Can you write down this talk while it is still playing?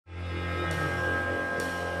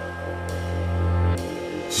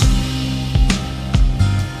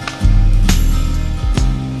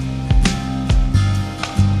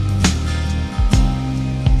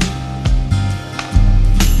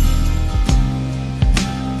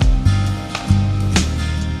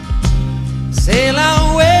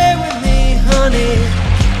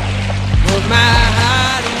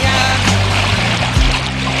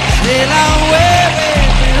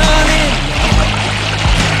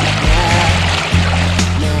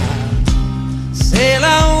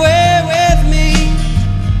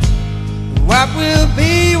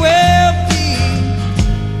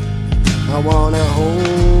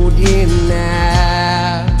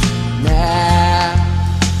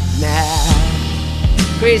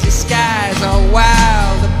crazy skies are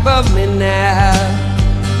wild above me now.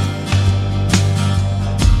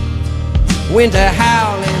 Winter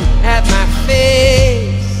howling at my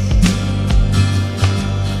face,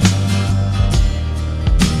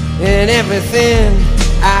 and everything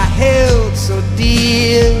I held so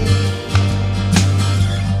dear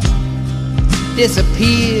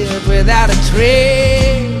disappeared without a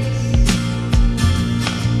trace.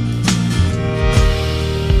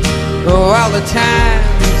 Oh, all the times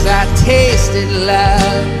I tasted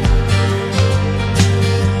love,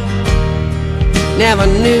 never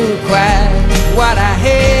knew quite what I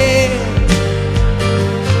had.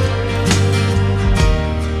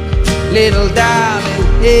 Little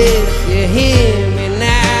darling, if you hear me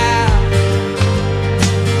now,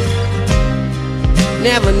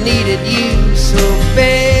 never needed you so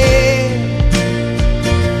bad.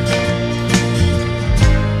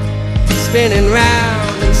 Spinning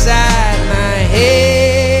round inside my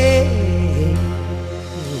head,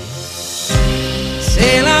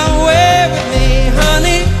 sail away with me,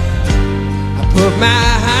 honey. I put my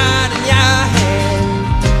heart in your hand.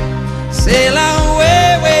 Sail away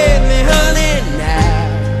with me, honey, now,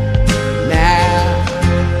 now,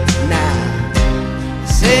 now.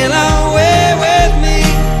 Sail away with me,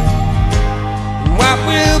 and what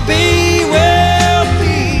will be, will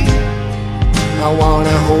be. I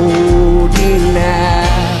wanna hold you now,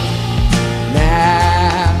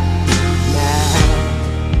 now,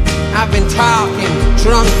 now. I've been talking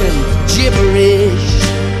drunken gibberish,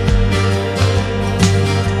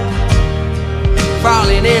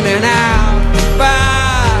 falling in and out